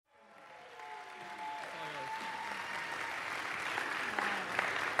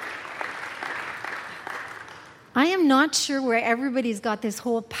I am not sure where everybody's got this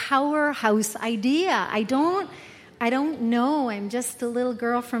whole powerhouse idea. I don't know. I'm just a little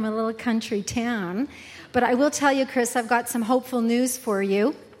girl from a little country town. But I will tell you, Chris, I've got some hopeful news for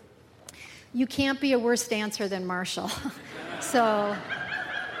you. You can't be a worse dancer than Marshall. So.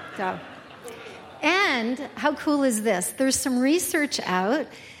 And how cool is this? There's some research out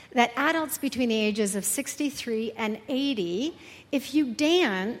that adults between the ages of 63 and 80, if you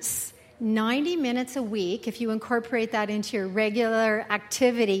dance 90 minutes a week, if you incorporate that into your regular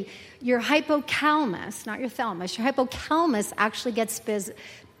activity, your hypothalamus, not your thalamus, your hypothalamus actually gets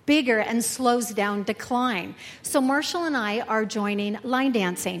bigger and slows down decline. So Marshall and I are joining line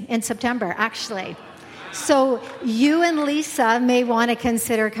dancing in September, actually. So you and Lisa may want to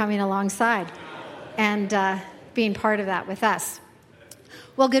consider coming alongside and being part of that with us.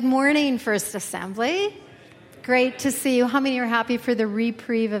 Well, good morning, First Assembly. Great to see you. How many are happy for the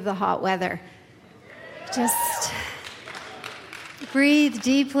reprieve of the hot weather? Just breathe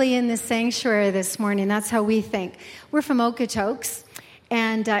deeply in the sanctuary this morning. That's how we think. We're from Okotoks,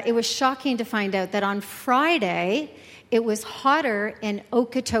 and it was shocking to find out that on Friday, it was hotter in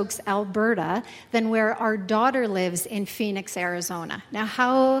Okotoks, Alberta, than where our daughter lives in Phoenix, Arizona. Now,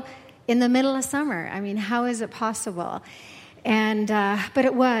 how in the middle of summer? I mean, how is it possible? And but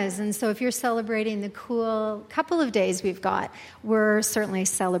it was. And so if you're celebrating the cool couple of days we've got, we're certainly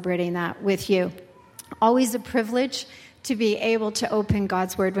celebrating that with you. Always a privilege to be able to open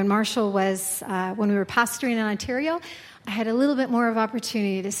God's Word. When Marshall was, when we were pastoring in Ontario, I had a little bit more of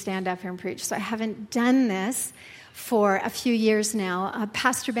opportunity to stand up and preach. So I haven't done this for a few years now.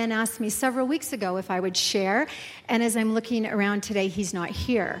 Pastor Ben asked me several weeks ago if I would share. And as I'm looking around today, he's not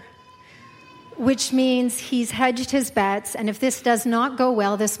here, which means he's hedged his bets, and if this does not go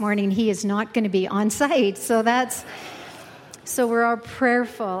well this morning, he is not going to be on site. So we're all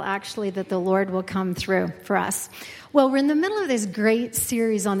prayerful, actually, that the Lord will come through for us. Well, we're in the middle of this great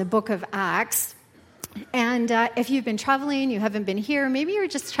series on the book of Acts, and if you've been traveling, you haven't been here, maybe you're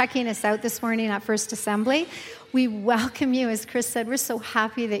just checking us out this morning at First Assembly, we welcome you. As Chris said, we're so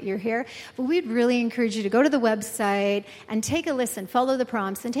happy that you're here. But we'd really encourage you to go to the website and take a listen, follow the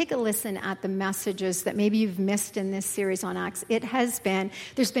prompts, and take a listen at the messages that maybe you've missed in this series on Acts. There's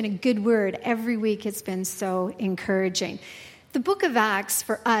been a good word. Every week it's been so encouraging. The book of Acts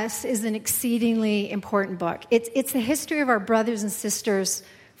for us is an exceedingly important book. It's the history of our brothers and sisters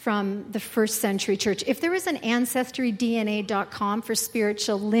from the first century church. If there was an ancestry.dna.com for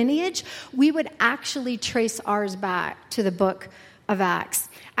spiritual lineage, we would actually trace ours back to the book of Acts.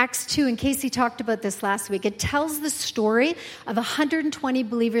 Acts 2, and Casey talked about this last week, it tells the story of 120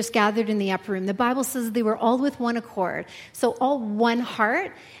 believers gathered in the upper room. The Bible says they were all with one accord, so all one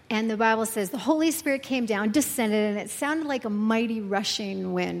heart. And the Bible says the Holy Spirit came down, descended, and it sounded like a mighty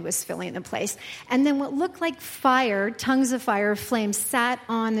rushing wind was filling the place. And then what looked like fire, tongues of fire, flames, sat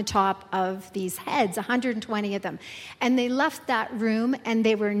on the top of these heads, 120 of them. And they left that room, and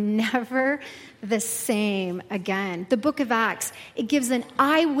they were never the same again. The book of Acts, it gives an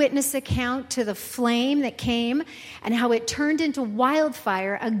eyewitness account to the flame that came and how it turned into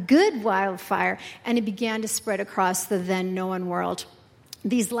wildfire, a good wildfire, and it began to spread across the then known world.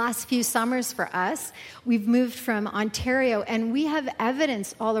 These last few summers for us, we've moved from Ontario, and we have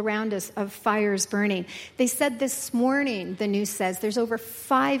evidence all around us of fires burning. They said this morning, the news says, there's over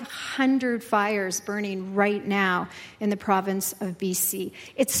 500 fires burning right now in the province of BC.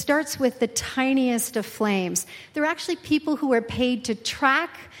 It starts with the tiniest of flames. There are actually people who are paid to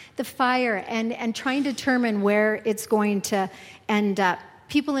track the fire and try and determine where it's going to end up.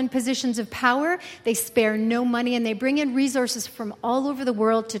 People in positions of power, they spare no money, and they bring in resources from all over the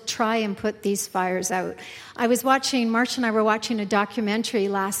world to try and put these fires out. Marcia and I were watching a documentary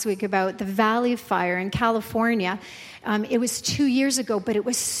last week about the Valley Fire in California. It was 2 years ago, but it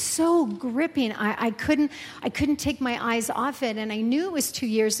was so gripping. I couldn't take my eyes off it, and I knew it was 2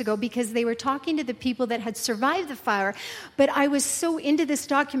 years ago because they were talking to the people that had survived the fire. But I was so into this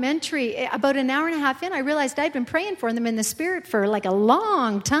documentary, about an hour and a half in, I realized I'd been praying for them in the Spirit for like a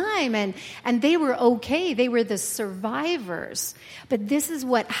long time, and they were okay. They were the survivors. But this is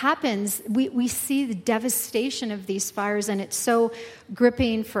what happens. We see the devastation of these fires, and it's so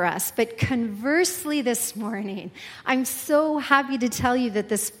gripping for us. But conversely this morning, I'm so happy to tell you that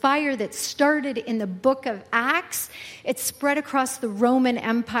this fire that started in the book of Acts, it spread across the Roman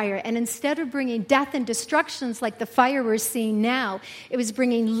Empire. And instead of bringing death and destructions like the fire we're seeing now, it was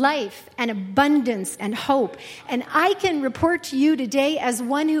bringing life and abundance and hope. And I can report to you today, as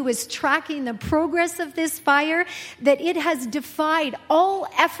one who is tracking the progress of this fire, that it has defied all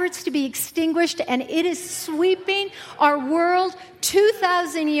efforts to be extinguished, and it is sweeping our world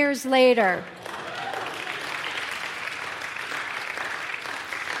 2,000 years later.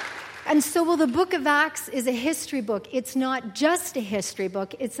 And so, well, the book of Acts is a history book. It's not just a history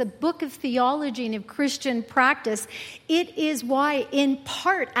book. It's a book of theology and of Christian practice. It is why, in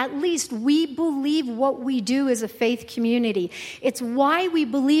part, at least, we believe what we do as a faith community. It's why we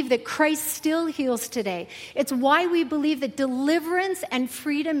believe that Christ still heals today. It's why we believe that deliverance and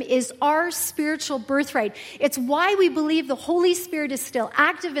freedom is our spiritual birthright. It's why we believe the Holy Spirit is still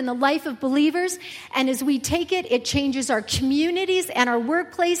active in the life of believers. And as we take it, it changes our communities and our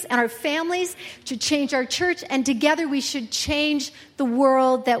workplace and our families, to change our church, and together we should change the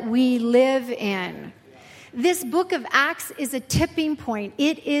world that we live in. This book of Acts is a tipping point.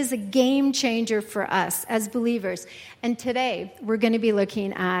 It is a game changer for us as believers. And today we're going to be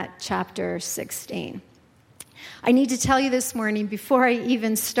looking at chapter 16. I need to tell you this morning, before I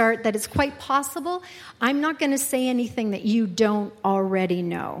even start, that it's quite possible I'm not going to say anything that you don't already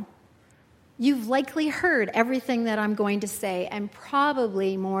know. You've likely heard everything that I'm going to say, and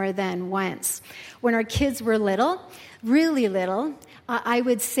probably more than once. When our kids were little, really little, I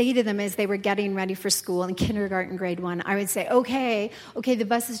would say to them as they were getting ready for school in kindergarten, grade 1, I would say, okay, the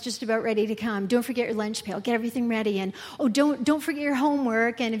bus is just about ready to come. Don't forget your lunch pail. Get everything ready. And, don't forget your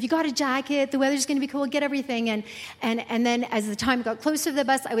homework. And if you got a jacket, the weather's going to be cool. Get everything. And then as the time got closer to the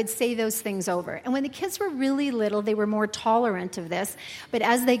bus, I would say those things over. And when the kids were really little, they were more tolerant of this. But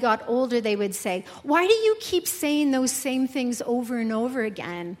as they got older, they would say, why do you keep saying those same things over and over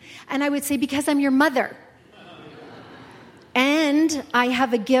again? And I would say, because I'm your mother. And I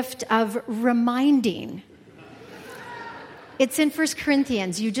have a gift of reminding. It's in 1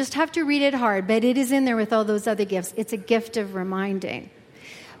 Corinthians. You just have to read it hard, but it is in there with all those other gifts. It's a gift of reminding.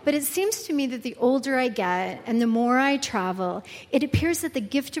 But it seems to me that the older I get and the more I travel, it appears that the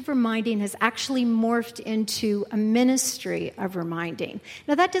gift of reminding has actually morphed into a ministry of reminding.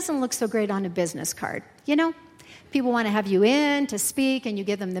 Now, that doesn't look so great on a business card, you know? People want to have you in to speak, and you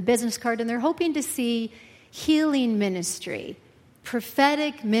give them the business card, and they're hoping to see healing ministry,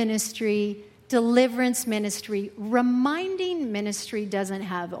 prophetic ministry, deliverance ministry. Reminding ministry doesn't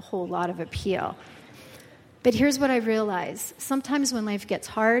have a whole lot of appeal. But here's what I realize. Sometimes when life gets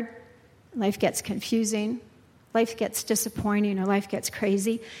hard, life gets confusing, life gets disappointing, or life gets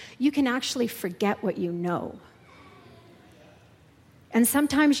crazy, you can actually forget what you know. And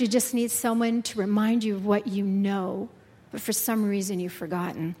sometimes you just need someone to remind you of what you know, but for some reason you've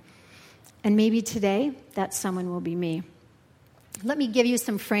forgotten. And maybe today, that someone will be me. Let me give you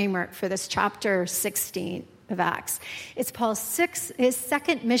some framework for this chapter 16 of Acts. It's Paul's his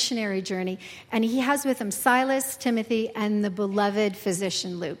second missionary journey, and he has with him Silas, Timothy, and the beloved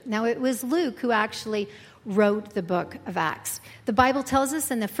physician Luke. Now, it was Luke who actually wrote the book of Acts. The Bible tells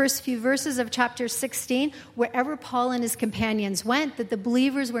us in the first few verses of chapter 16, wherever Paul and his companions went, that the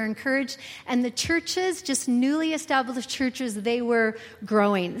believers were encouraged, and the churches, just newly established churches, they were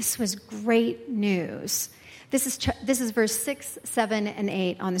growing. This was great news. This is verse 6, 7, and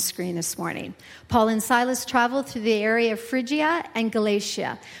 8 on the screen this morning. Paul and Silas traveled through the area of Phrygia and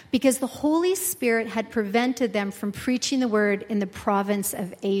Galatia because the Holy Spirit had prevented them from preaching the word in the province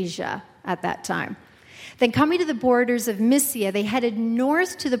of Asia at that time. Then coming to the borders of Mysia, they headed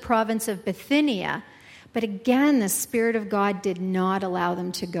north to the province of Bithynia, but again, the Spirit of God did not allow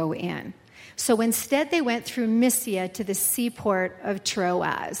them to go in. So instead, they went through Mysia to the seaport of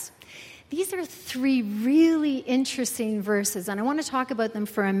Troas. These are 3 really interesting verses, and I want to talk about them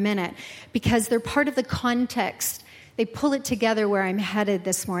for a minute because they're part of the context. They pull it together where I'm headed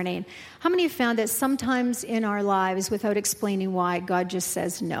this morning. How many have found that sometimes in our lives, without explaining why, God just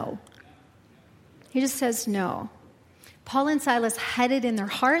says no? He just says no. Paul and Silas had it in their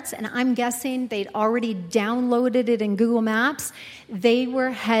hearts, and I'm guessing they'd already downloaded it in Google Maps. They were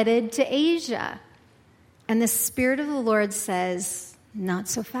headed to Asia. And the Spirit of the Lord says, not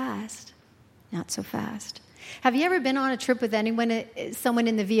so fast, not so fast. Have you ever been on a trip with someone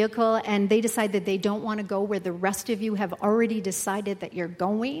in the vehicle, and they decide that they don't want to go where the rest of you have already decided that you're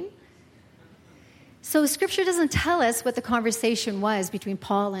going? So Scripture doesn't tell us what the conversation was between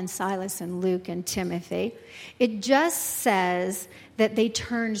Paul and Silas and Luke and Timothy. It just says that they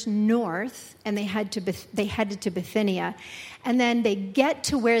turned north and they headed to Bithynia. And then they get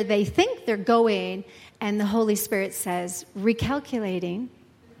to where they think they're going, and the Holy Spirit says, recalculating.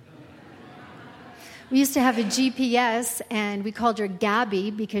 We used to have a GPS, and we called her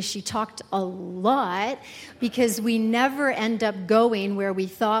Gabby because she talked a lot, because we never end up going where we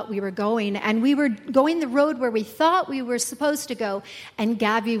thought we were going. And we were going the road where we thought we were supposed to go, and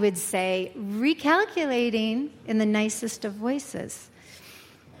Gabby would say, recalculating, in the nicest of voices.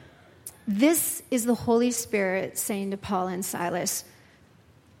 This is the Holy Spirit saying to Paul and Silas,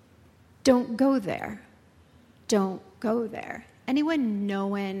 don't go there. Don't go there. Anyone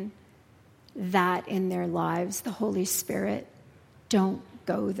knowing that in their lives, the Holy Spirit, don't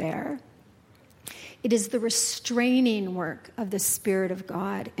go there. It is the restraining work of the Spirit of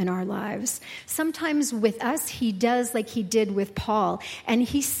God in our lives. Sometimes with us, he does like he did with Paul, and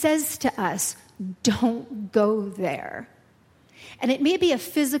he says to us, don't go there. And it may be a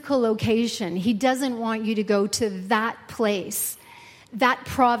physical location. He doesn't want you to go to that place, that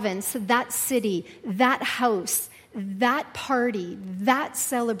province, that city, that house, that party, that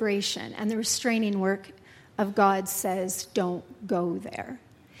celebration. And the restraining work of God says, don't go there.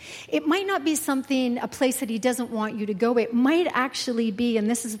 It might not be a place that he doesn't want you to go. It might actually be, and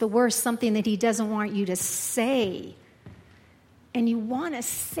this is the worst, something that he doesn't want you to say. And you want to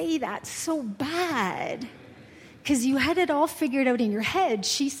say that so bad because you had it all figured out in your head.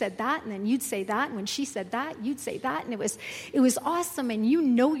 She said that, and then you'd say that, and when she said that, you'd say that, and it was awesome, and you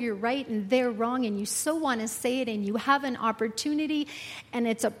know you're right and they're wrong, and you so want to say it, and you have an opportunity, and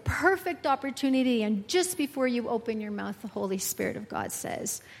it's a perfect opportunity, and just before you open your mouth, the Holy Spirit of God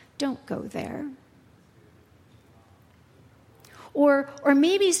says, don't go there. Or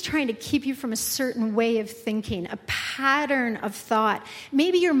maybe he's trying to keep you from a certain way of thinking, a pattern of thought.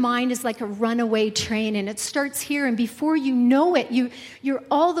 Maybe your mind is like a runaway train, and it starts here, and before you know it, you're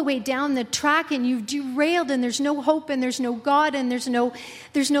all the way down the track, and you've derailed, and there's no hope, and there's no God, and there's no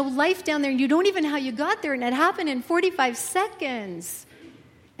life down there, and you don't even know how you got there, and it happened in 45 seconds.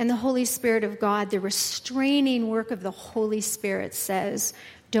 And the Holy Spirit of God, the restraining work of the Holy Spirit says,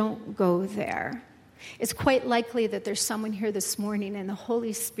 don't go there. It's quite likely that there's someone here this morning and the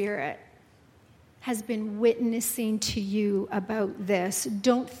Holy Spirit has been witnessing to you about this.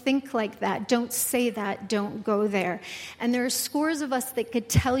 Don't think like that. Don't say that. Don't go there. And there are scores of us that could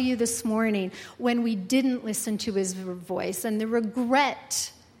tell you this morning when we didn't listen to his voice and the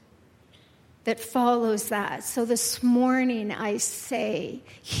regret that follows that. So this morning I say,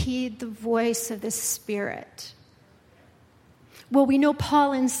 heed the voice of the Spirit. Well, we know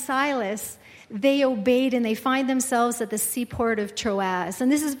Paul and Silas, they obeyed and they find themselves at the seaport of Troas.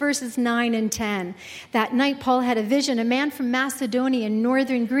 And this is verses 9 and 10. That night Paul had a vision. A man from Macedonia in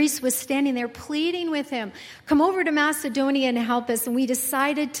northern Greece was standing there pleading with him, come over to Macedonia and help us. And we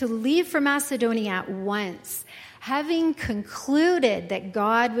decided to leave for Macedonia at once, having concluded that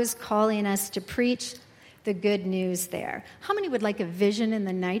God was calling us to preach the good news there. How many would like a vision in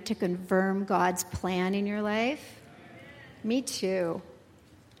the night to confirm God's plan in your life? Me too.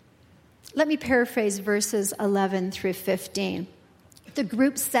 Let me paraphrase verses 11 through 15. The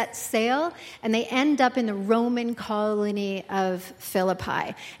group set sail, and they end up in the Roman colony of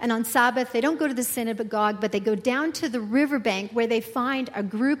Philippi. And on Sabbath, they don't go to the synagogue, but they go down to the riverbank where they find a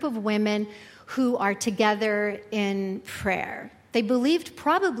group of women who are together in prayer. They believed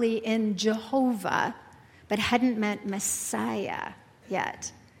probably in Jehovah, but hadn't met Messiah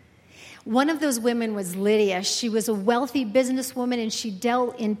yet. One of those women was Lydia. She was a wealthy businesswoman, and she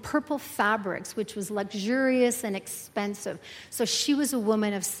dealt in purple fabrics, which was luxurious and expensive. So she was a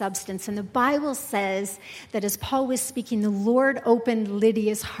woman of substance. And the Bible says that as Paul was speaking, the Lord opened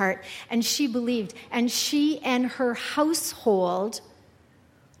Lydia's heart, and she believed. And she and her household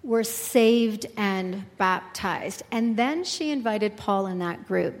were saved and baptized. And then she invited Paul and that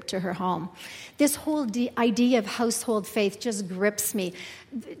group to her home. This whole idea of household faith just grips me.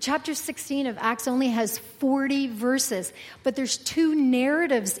 Chapter 16 of Acts only has 40 verses, but there's two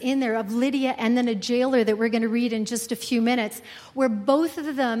narratives in there of Lydia and then a jailer that we're going to read in just a few minutes, where both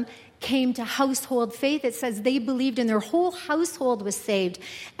of them came to household faith. It says they believed and their whole household was saved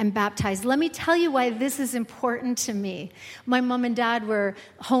and baptized. Let me tell you why this is important to me. My mom and dad were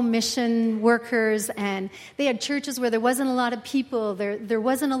home mission workers, and they had churches where there wasn't a lot of people, there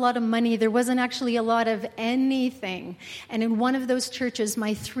wasn't a lot of money, there wasn't actually a lot of anything. And in one of those churches,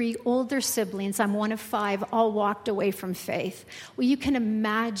 my 3 older siblings, I'm one of 5, all walked away from faith. Well, you can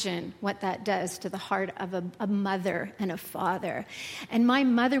imagine what that does to the heart of a mother and a father. And my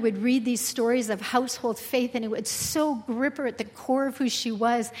mother would read these stories of household faith, and it would so grip her at the core of who she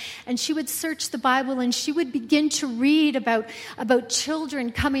was. And she would search the Bible, and she would begin to read about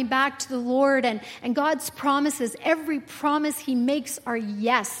children coming back to the Lord and God's promises. Every promise he makes are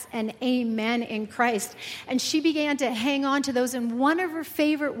yes and amen in Christ. And she began to hang on to those, and one of her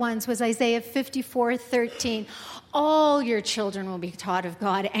favorite ones was Isaiah 54:13. All your children will be taught of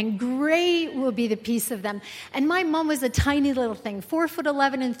God, and great will be the peace of them. And my mom was a tiny little thing,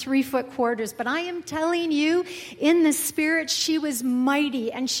 4'11" and 3 4/4. But I am telling you, in the Spirit, she was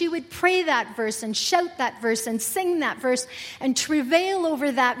mighty. And she would pray that verse and shout that verse and sing that verse and travail over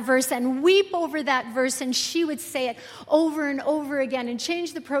that verse and weep over that verse. And she would say it over and over again and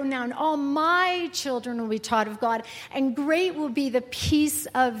change the pronoun. All my children will be taught of God, and great will be the peace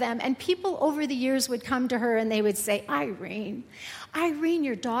of them. And people over the years would come to her and they would say, Irene,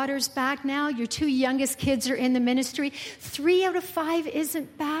 your daughter's back now. Your 2 youngest kids are in the ministry. 3 out of 5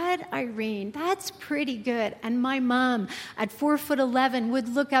 isn't bad, Irene. That's pretty good. And my mom, at 4'11", would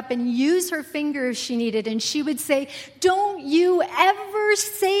look up and use her finger if she needed. And she would say, don't you ever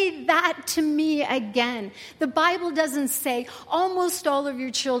say that to me again. The Bible doesn't say almost all of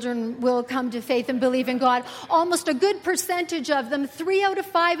your children will come to faith and believe in God. Almost a good percentage of them. 3 out of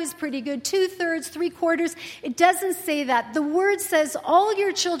 5 is pretty good. 2/3, 3/4. It doesn't say that. The word says all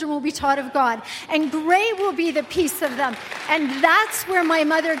your children will be taught of God, and great will be the peace of them. And that's where my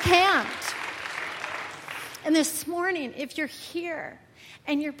mother camped. And this morning, if you're here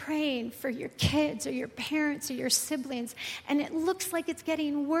and you're praying for your kids or your parents or your siblings, and it looks like it's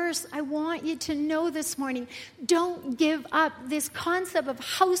getting worse, I want you to know this morning, don't give up. This concept of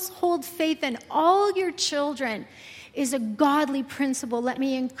household faith and all your children is a godly principle. Let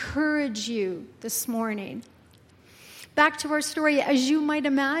me encourage you this morning. Back to our story, as you might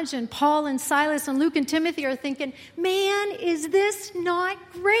imagine, Paul and Silas and Luke and Timothy are thinking, man, is this not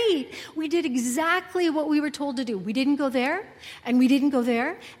great? We did exactly what we were told to do. We didn't go there, and we didn't go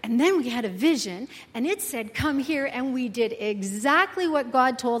there, and then we had a vision, and it said, come here, and we did exactly what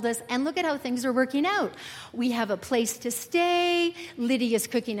God told us, and look at how things are working out. We have a place to stay. Lydia's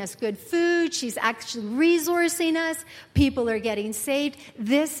cooking us good food. She's actually resourcing us. People are getting saved.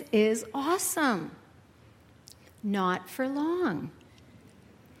 This is awesome. Not for long.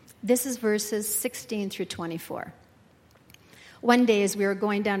 This is verses 16 through 24. One day, as we were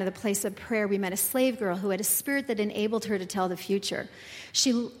going down to the place of prayer, we met a slave girl who had a spirit that enabled her to tell the future.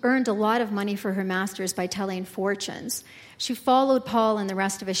 She earned a lot of money for her masters by telling fortunes. She followed Paul and the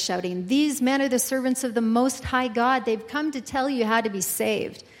rest of us, shouting, "These men are the servants of the Most High God. They've come to tell you how to be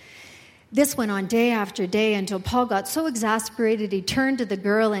saved." This went on day after day until Paul got so exasperated he turned to the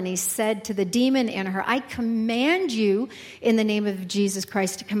girl and he said to the demon in her, "I command you in the name of Jesus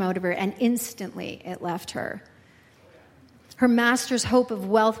Christ to come out of her." And instantly it left her. Her master's hope of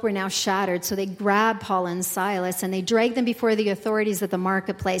wealth were now shattered, so they grabbed Paul and Silas and they dragged them before the authorities at the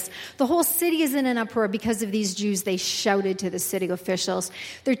marketplace. The whole city is in an uproar because of these Jews, they shouted to the city officials.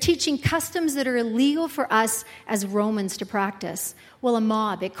 They're teaching customs that are illegal for us as Romans to practice. Well, a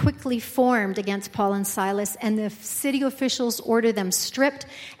mob, it quickly formed against Paul and Silas, and the city officials ordered them stripped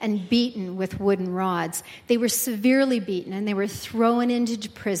and beaten with wooden rods. They were severely beaten and they were thrown into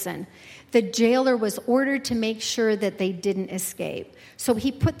prison. The jailer was ordered to make sure that they didn't escape. So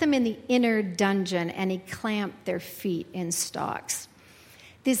he put them in the inner dungeon and he clamped their feet in stocks.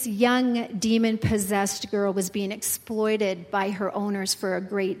 This young demon-possessed girl was being exploited by her owners for a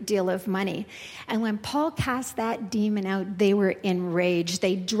great deal of money. And when Paul cast that demon out, they were enraged.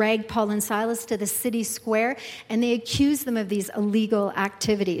 They dragged Paul and Silas to the city square and they accused them of these illegal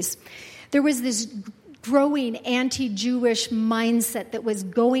activities. There was this growing anti-Jewish mindset that was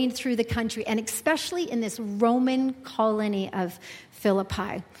going through the country, and especially in this Roman colony of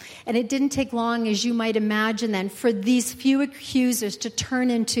Philippi. And it didn't take long, as you might imagine then, for these few accusers to turn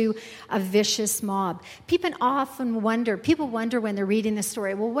into a vicious mob. People wonder when they're reading the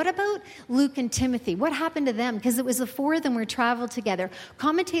story, well, what about Luke and Timothy? What happened to them? Because it was the four of them who traveled together.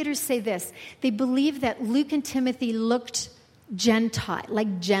 Commentators say this: they believe that Luke and Timothy looked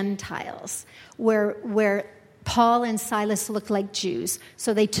like Gentiles, where Paul and Silas looked like Jews.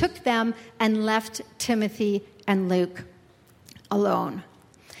 So they took them and left Timothy and Luke alone.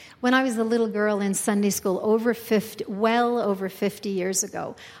 When I was a little girl in Sunday school, well over 50 years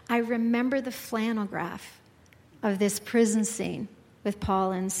ago, I remember the flannel graph of this prison scene with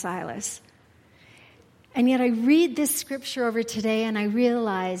Paul and Silas. And yet I read this scripture over today and I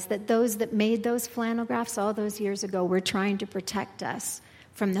realize that those that made those flannel graphs all those years ago were trying to protect us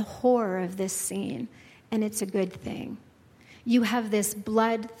from the horror of this scene. And it's a good thing. You have this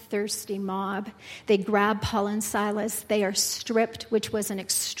bloodthirsty mob. They grab Paul and Silas. They are stripped, which was an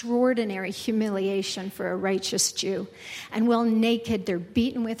extraordinary humiliation for a righteous Jew. And while naked, they're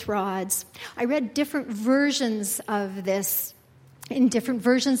beaten with rods. I read different versions of this in different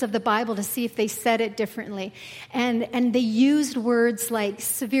versions of the Bible to see if they said it differently. And they used words like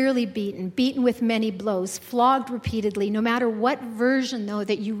severely beaten with many blows, flogged repeatedly. No matter what version, though,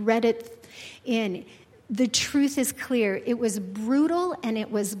 that you read it in, the truth is clear. It was brutal and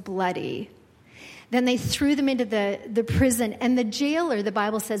it was bloody. Then they threw them into the prison. And the jailer, the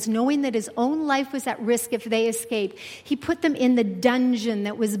Bible says, knowing that his own life was at risk if they escaped, he put them in the dungeon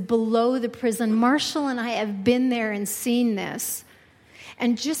that was below the prison. Marshall and I have been there and seen this.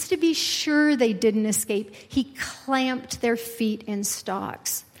 And just to be sure they didn't escape, he clamped their feet in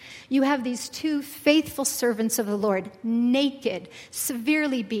stocks. You have these two faithful servants of the Lord, naked,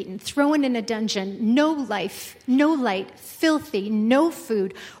 severely beaten, thrown in a dungeon, no life, no light, filthy, no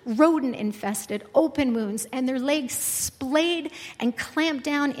food, rodent-infested, open wounds, and their legs splayed and clamped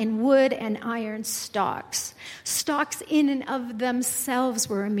down in wood and iron stocks. Stocks in and of themselves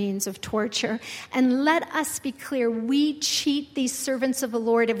were a means of torture. And let us be clear, we cheat these servants of the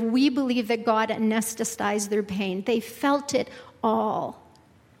Lord if we believe that God anesthetized their pain. They felt it all.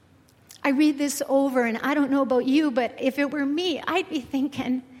 I read this over, and I don't know about you, but if it were me, I'd be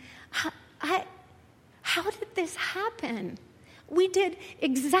thinking, how did this happen? We did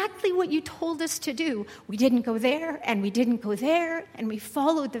exactly what you told us to do. We didn't go there, and we didn't go there, and we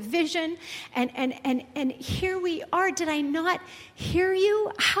followed the vision, and here we are. Did I not hear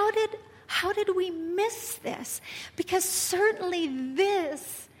you? How did we miss this? Because certainly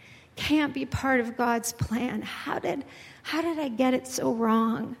this can't be part of God's plan. How did I get it so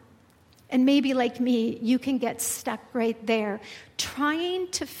wrong? And maybe like me, you can get stuck right there, trying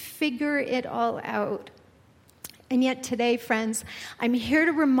to figure it all out. And yet today, friends, I'm here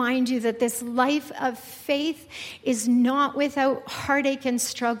to remind you that this life of faith is not without heartache and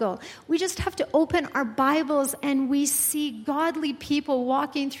struggle. We just have to open our Bibles and we see godly people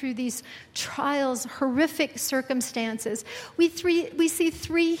walking through these trials, horrific circumstances. We see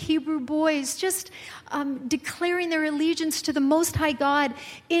 3 Hebrew boys just declaring their allegiance to the Most High God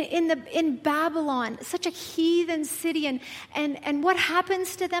in Babylon, such a heathen city. And what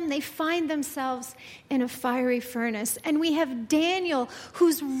happens to them? They find themselves in a fiery furnace. And we have Daniel,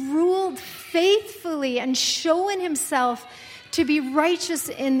 who's ruled faithfully and shown himself to be righteous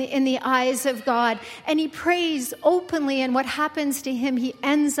in the eyes of God. And he prays openly, and what happens to him? He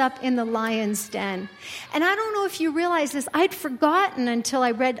ends up in the lion's den. And I don't know if you realize this. I'd forgotten until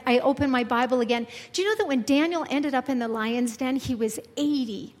I opened my Bible again. Do you know that when Daniel ended up in the lion's den, he was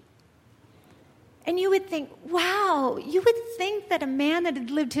 80? And you would think, wow, you would think that a man that had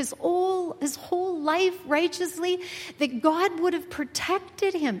lived his whole life righteously, that God would have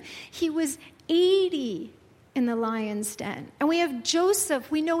protected him. He was 80 in the lion's den. And we have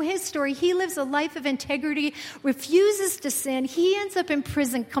Joseph. We know his story. He lives a life of integrity, refuses to sin. He ends up in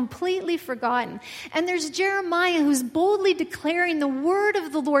prison, completely forgotten. And there's Jeremiah, who's boldly declaring the word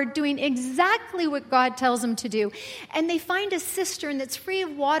of the Lord, doing exactly what God tells him to do. And they find a cistern that's free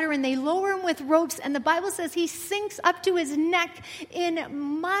of water, and they lower him with ropes. And the Bible says he sinks up to his neck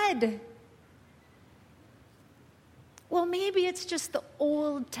in mud. Well, maybe it's just the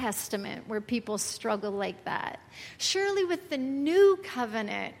Old Testament where people struggle like that. Surely with the New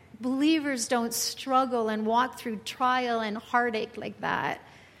Covenant, believers don't struggle and walk through trial and heartache like that.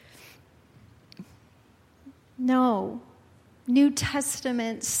 No. New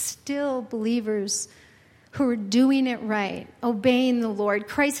Testament, still believers who are doing it right, obeying the Lord.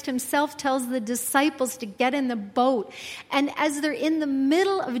 Christ himself tells the disciples to get in the boat. And as they're in the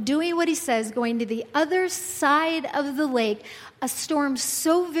middle of doing what he says, going to the other side of the lake, a storm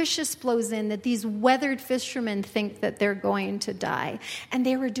so vicious blows in that these weathered fishermen think that they're going to die. And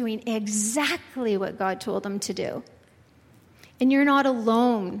they were doing exactly what God told them to do. And you're not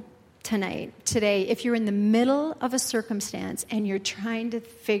alone today, if you're in the middle of a circumstance and you're trying to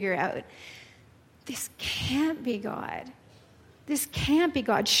figure out, this can't be God. This can't be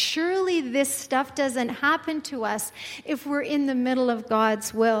God. Surely this stuff doesn't happen to us if we're in the middle of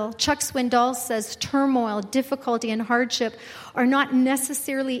God's will. Chuck Swindoll says turmoil, difficulty, and hardship are not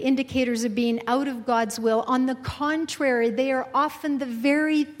necessarily indicators of being out of God's will. On the contrary, they are often the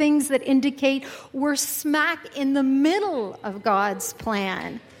very things that indicate we're smack in the middle of God's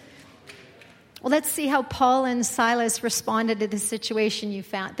plan. Well, let's see how Paul and Silas responded to the situation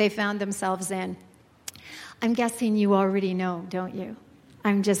they found themselves in. I'm guessing you already know, don't you?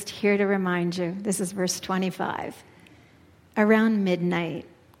 I'm just here to remind you. This is verse 25. Around midnight,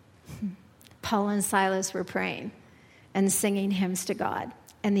 Paul and Silas were praying and singing hymns to God,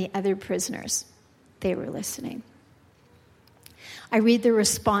 and the other prisoners, they were listening. I read the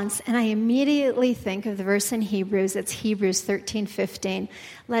response, and I immediately think of the verse in Hebrews. It's Hebrews 13:15.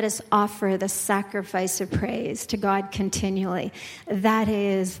 Let us offer the sacrifice of praise to God continually. That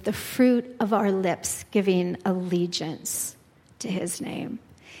is the fruit of our lips, giving allegiance to his name.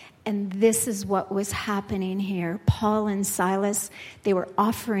 And this is what was happening here. Paul and Silas, they were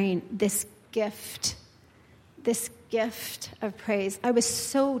offering this gift this gift of praise. I was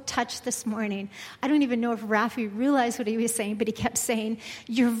so touched this morning. I don't even know if Rafi realized what he was saying, but he kept saying,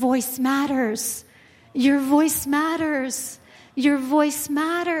 your voice matters. Your voice matters. Your voice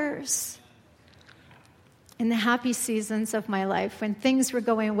matters. In the happy seasons of my life, when things were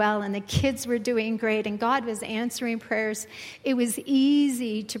going well and the kids were doing great and God was answering prayers, it was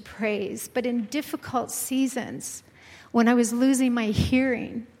easy to praise. But in difficult seasons, when I was losing my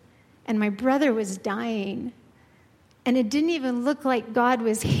hearing and my brother was dying, and it didn't even look like God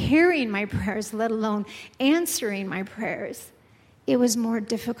was hearing my prayers, let alone answering my prayers, it was more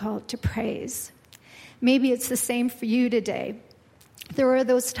difficult to praise. Maybe it's the same for you today. There are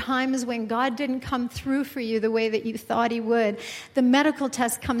those times when God didn't come through for you the way that you thought he would. The medical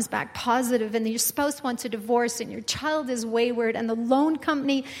test comes back positive, and your spouse wants a divorce, and your child is wayward, and the loan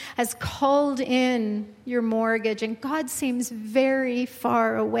company has called in your mortgage, and God seems very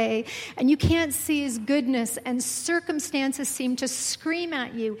far away, and you can't see his goodness, and circumstances seem to scream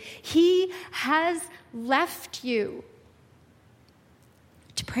at you. He has left you.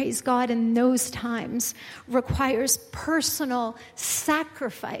 To praise God in those times requires personal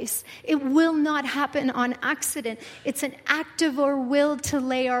sacrifice. It will not happen on accident. It's an act of our will to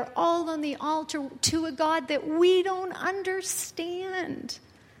lay our all on the altar to a God that we don't understand.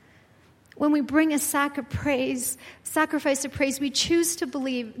 When we bring a sacrifice of praise, we choose to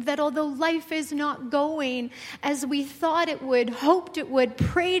believe that although life is not going as we thought it would, hoped it would,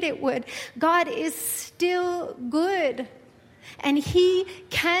 prayed it would, God is still good. And he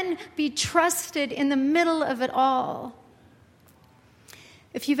can be trusted in the middle of it all.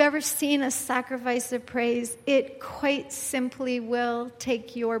 If you've ever seen a sacrifice of praise, it quite simply will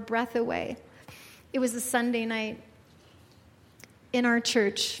take your breath away. It was a Sunday night in our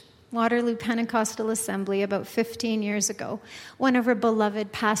church, Waterloo Pentecostal Assembly, about 15 years ago. One of our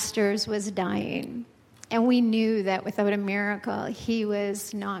beloved pastors was dying. And we knew that without a miracle, he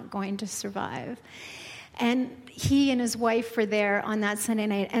was not going to survive. And he and his wife were there on that Sunday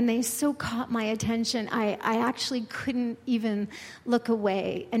night, and they so caught my attention, I actually couldn't even look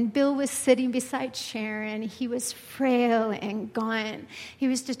away. And Bill was sitting beside Sharon. He was frail and gaunt. He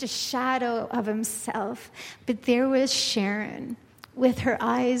was just a shadow of himself. But there was Sharon, with her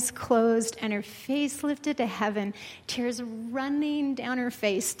eyes closed and her face lifted to heaven, tears running down her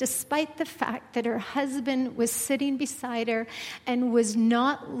face, despite the fact that her husband was sitting beside her and was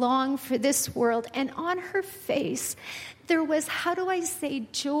not long for this world. And on her face, there was, how do I say,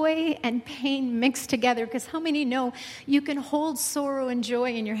 joy and pain mixed together? Because how many know you can hold sorrow and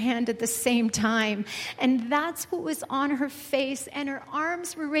joy in your hand at the same time? And that's what was on her face. And her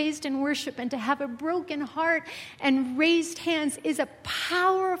arms were raised in worship. And to have a broken heart and raised hands is a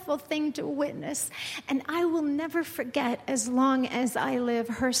powerful thing to witness. And I will never forget, as long as I live,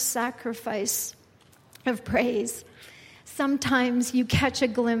 her sacrifice of praise. Sometimes you catch a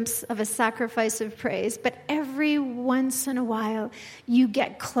glimpse of a sacrifice of praise, but every once in a while you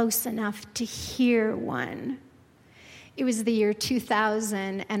get close enough to hear one. It was the year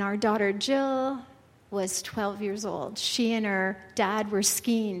 2000, and our daughter Jill was 12 years old. She and her dad were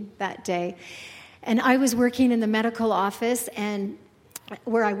skiing that day, and I was working in the medical office, and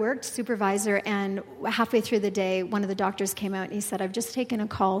where I worked, supervisor, and halfway through the day, one of the doctors came out and he said, I've just taken a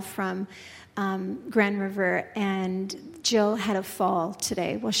call from Grand River, and Jill had a fall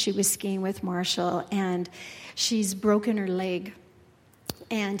today while she was skiing with Marshall, and she's broken her leg,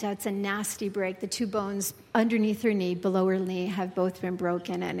 and it's a nasty break. The two bones underneath her knee, below her knee, have both been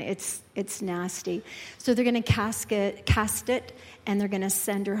broken, and it's nasty. So they're going to cast it, and they're going to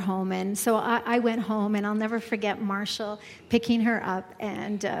send her home. And so I went home, and I'll never forget Marshall picking her up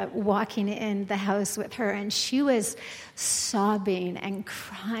and walking in the house with her, and she was sobbing and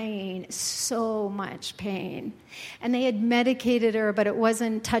crying, so much pain. And they had medicated her, but it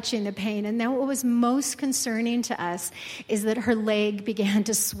wasn't touching the pain. And then what was most concerning to us is that her leg began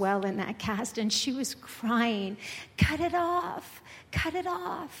to swell in that cast, and she was crying, cut it off, cut it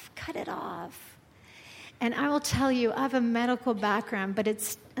off, cut it off. And I will tell you, I have a medical background, but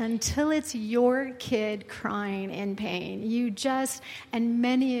it's until it's your kid crying in pain, you just, and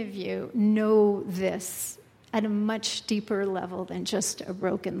many of you know this at a much deeper level than just a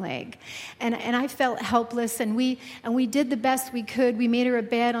broken leg. And I felt helpless, and we did the best we could. We made her a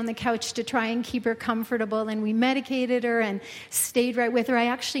bed on the couch to try and keep her comfortable, and we medicated her and stayed right with her. I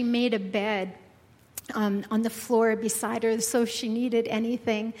actually made a bed on the floor beside her, so if she needed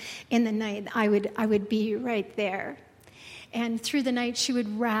anything in the night, I would be right there. And through the night, she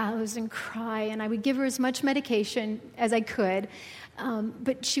would rouse and cry, and I would give her as much medication as I could,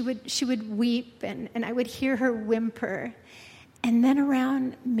 but she would weep, and I would hear her whimper. And then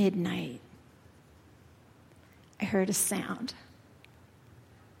around midnight, I heard a sound.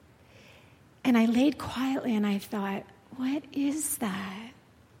 And I laid quietly and I thought, what is that?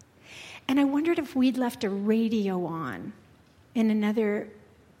 And I wondered if we'd left a radio on in another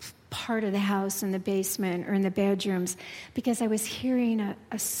part of the house, in the basement or in the bedrooms, because I was hearing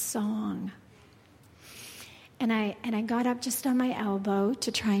a song. And I got up just on my elbow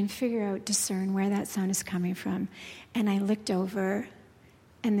to try and discern where that sound is coming from. And I looked over,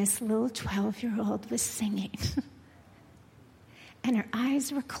 and this little 12-year-old was singing. And her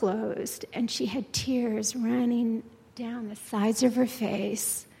eyes were closed, and she had tears running down the sides of her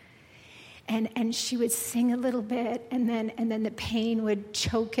face. And she would sing a little bit, and then the pain would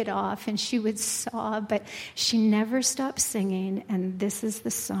choke it off, and she would sob, but she never stopped singing. And this is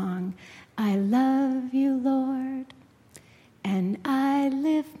the song: I love you, Lord, and I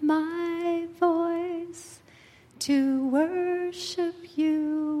lift my voice to worship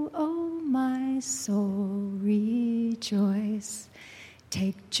you, oh my soul, rejoice.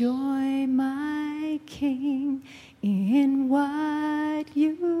 Take joy, my King, in what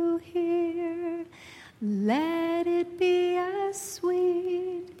you hear. Let it be a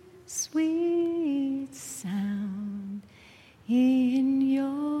sweet, sweet sound in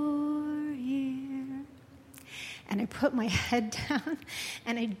your ear. And I put my head down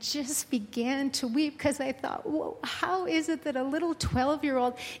and I just began to weep because I thought, whoa, how is it that a little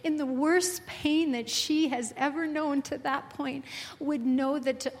 12-year-old in the worst pain that she has ever known to that point would know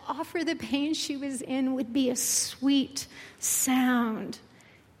that to offer the pain she was in would be a sweet sound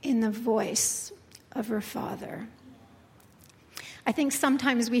in the voice of her father? I think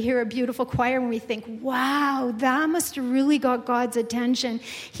sometimes we hear a beautiful choir and we think, wow, that must have really got God's attention.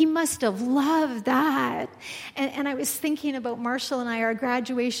 He must have loved that. And I was thinking about Marshall and I, our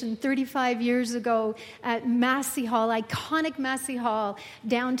graduation 35 years ago at Massey Hall, iconic Massey Hall,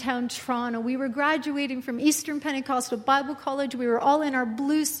 downtown Toronto. We were graduating from Eastern Pentecostal Bible College. We were all in our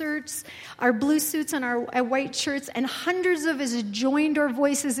blue suits and our white shirts, and hundreds of us joined our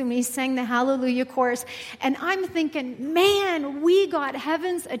voices and we sang the Hallelujah chorus. And I'm thinking, man, we got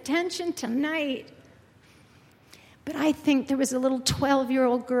heaven's attention tonight. But I think there was a little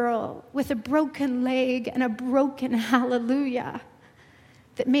 12-year-old girl with a broken leg and a broken hallelujah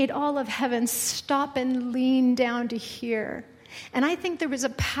that made all of heaven stop and lean down to hear. And I think there was a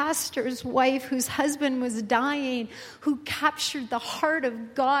pastor's wife whose husband was dying who captured the heart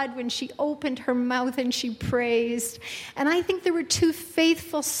of God when she opened her mouth and she praised. And I think there were two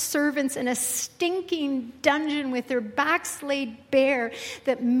faithful servants in a stinking dungeon with their backs laid bare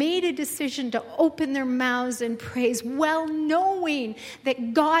that made a decision to open their mouths and praise, well knowing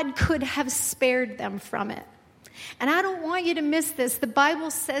that God could have spared them from it. And I don't want you to miss this. The Bible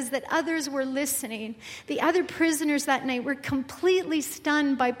says that others were listening. The other prisoners that night were completely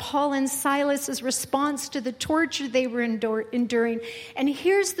stunned by Paul and Silas's response to the torture they were enduring. And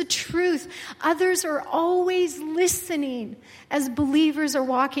here's the truth. Others are always listening as believers are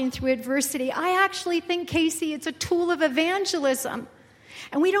walking through adversity. I actually think, Casey, it's a tool of evangelism.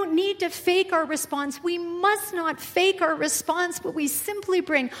 And we don't need to fake our response. We must not fake our response, but we simply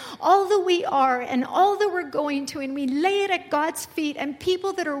bring all that we are and all that we're going to, and we lay it at God's feet. And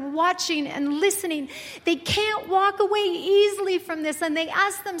people that are watching and listening, they can't walk away easily from this. And they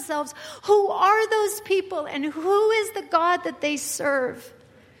ask themselves, who are those people and who is the God that they serve?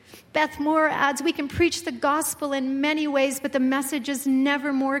 Beth Moore adds, we can preach the gospel in many ways, but the message is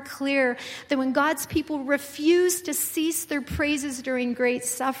never more clear than when God's people refuse to cease their praises during great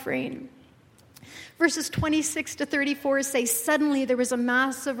suffering. Verses 26 to 34 say, suddenly there was a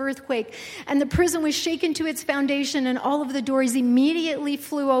massive earthquake, and the prison was shaken to its foundation, and all of the doors immediately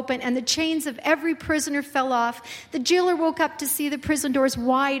flew open, and the chains of every prisoner fell off. The jailer woke up to see the prison doors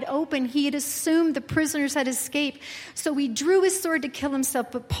wide open. He had assumed the prisoners had escaped, so he drew his sword to kill himself,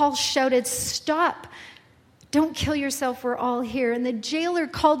 but Paul shouted, stop! Don't kill yourself, we're all here. And the jailer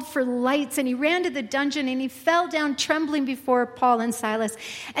called for lights, and he ran to the dungeon, and he fell down trembling before Paul and Silas.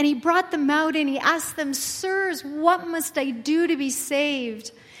 And he brought them out, and he asked them, sirs, what must I do to be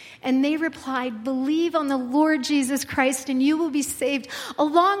saved? And they replied, believe on the Lord Jesus Christ, and you will be saved,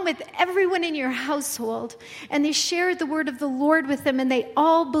 along with everyone in your household. And they shared the word of the Lord with them, and they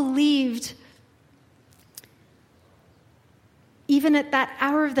all believed. Even at that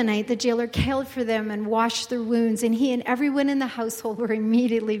hour of the night, the jailer cared for them and washed their wounds, and he and everyone in the household were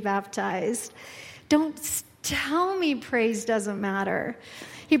immediately baptized. Don't tell me praise doesn't matter.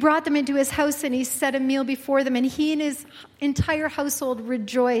 He brought them into his house, and he set a meal before them, and he and his entire household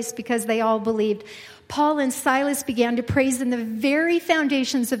rejoiced because they all believed. Paul and Silas began to praise, and the very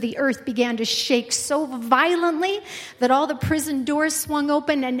foundations of the earth began to shake so violently that all the prison doors swung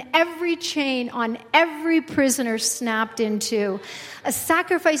open and every chain on every prisoner snapped in two. A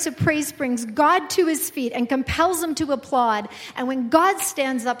sacrifice of praise brings God to his feet and compels him to applaud. And when God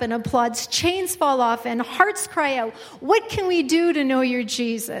stands up and applauds, chains fall off and hearts cry out, "What can we do to know your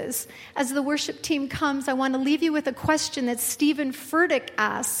Jesus?" As the worship team comes, I want to leave you with a question that Stephen Furtick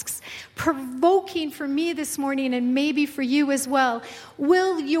asks, provoking for me this morning and maybe for you as well.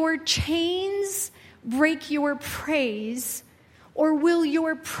 Will your chains break your praise, or will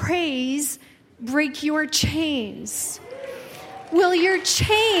your praise break your chains? Will your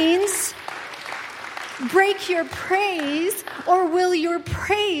chains break your praise, or will your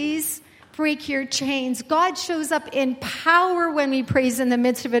praise break your chains? God shows up in power when we praise in the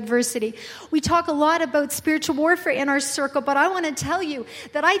midst of adversity. We talk a lot about spiritual warfare in our circle, but I want to tell you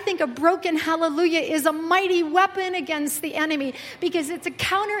that I think a broken hallelujah is a mighty weapon against the enemy, because it's a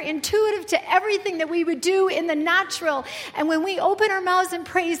counterintuitive to everything that we would do in the natural. And when we open our mouths and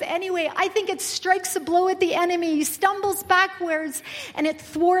praise anyway, I think it strikes a blow at the enemy. He stumbles backwards and it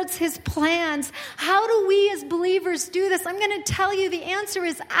thwarts his plans. How do we as believers do this? I'm going to tell you the answer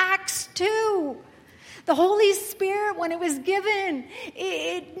is Acts 2. The Holy Spirit, when it was given,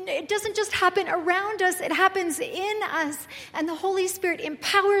 it doesn't just happen around us, it happens in us. And the Holy Spirit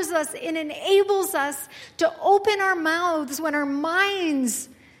empowers us and enables us to open our mouths when our minds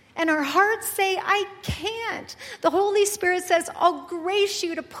and our hearts say, "I can't." The Holy Spirit says, "I'll grace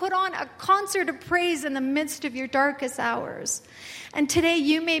you to put on a concert of praise in the midst of your darkest hours." And today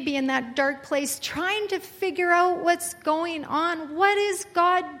you may be in that dark place trying to figure out what's going on. What is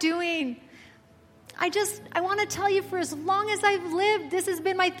God doing? I want to tell you, for as long as I've lived, this has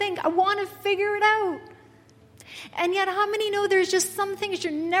been my thing. I want to figure it out. And yet, how many know there's just some things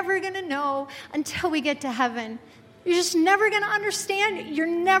you're never going to know until we get to heaven? You're just never going to understand. You're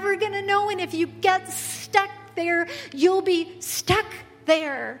never going to know. And if you get stuck there, you'll be stuck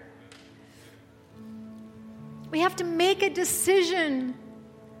there. We have to make a decision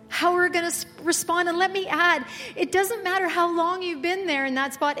how we're going to respond. And let me add, it doesn't matter how long you've been there in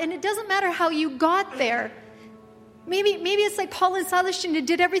that spot, and it doesn't matter how you got there. Maybe it's like Paul and Silas, you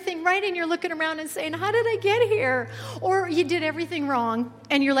did everything right, and you're looking around and saying, "How did I get here?" Or you did everything wrong,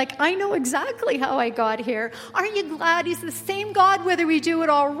 and you're like, "I know exactly how I got here." Aren't you glad he's the same God, whether we do it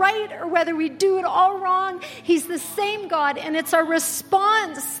all right or whether we do it all wrong? He's the same God, and it's our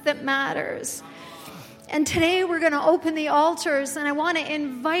response that matters. And today we're going to open the altars, and I want to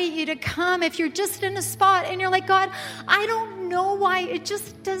invite you to come. If you're just in a spot and you're like, "God, I don't know why. It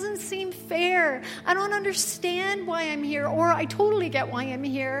just doesn't seem fair. I don't understand why I'm here," or "I totally get why I'm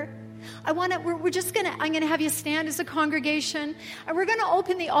here." I'm going to have you stand as a congregation, and we're going to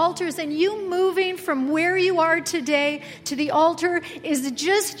open the altars, and you moving from where you are today to the altar is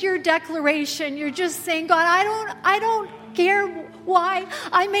just your declaration. You're just saying, "God, I don't care why.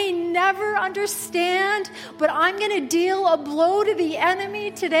 I may never understand, but I'm going to deal a blow to the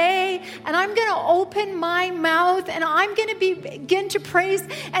enemy today, and I'm going to open my mouth, and I'm going to begin to praise."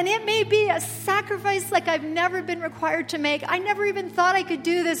 And it may be a sacrifice like I've never been required to make. I never even thought I could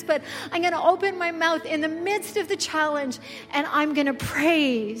do this, but I'm going to open my mouth in the midst of the challenge, and I'm going to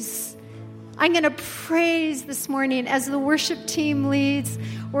praise. I'm going to praise this morning as the worship team leads.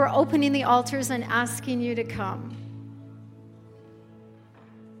 We're opening the altars and asking you to come.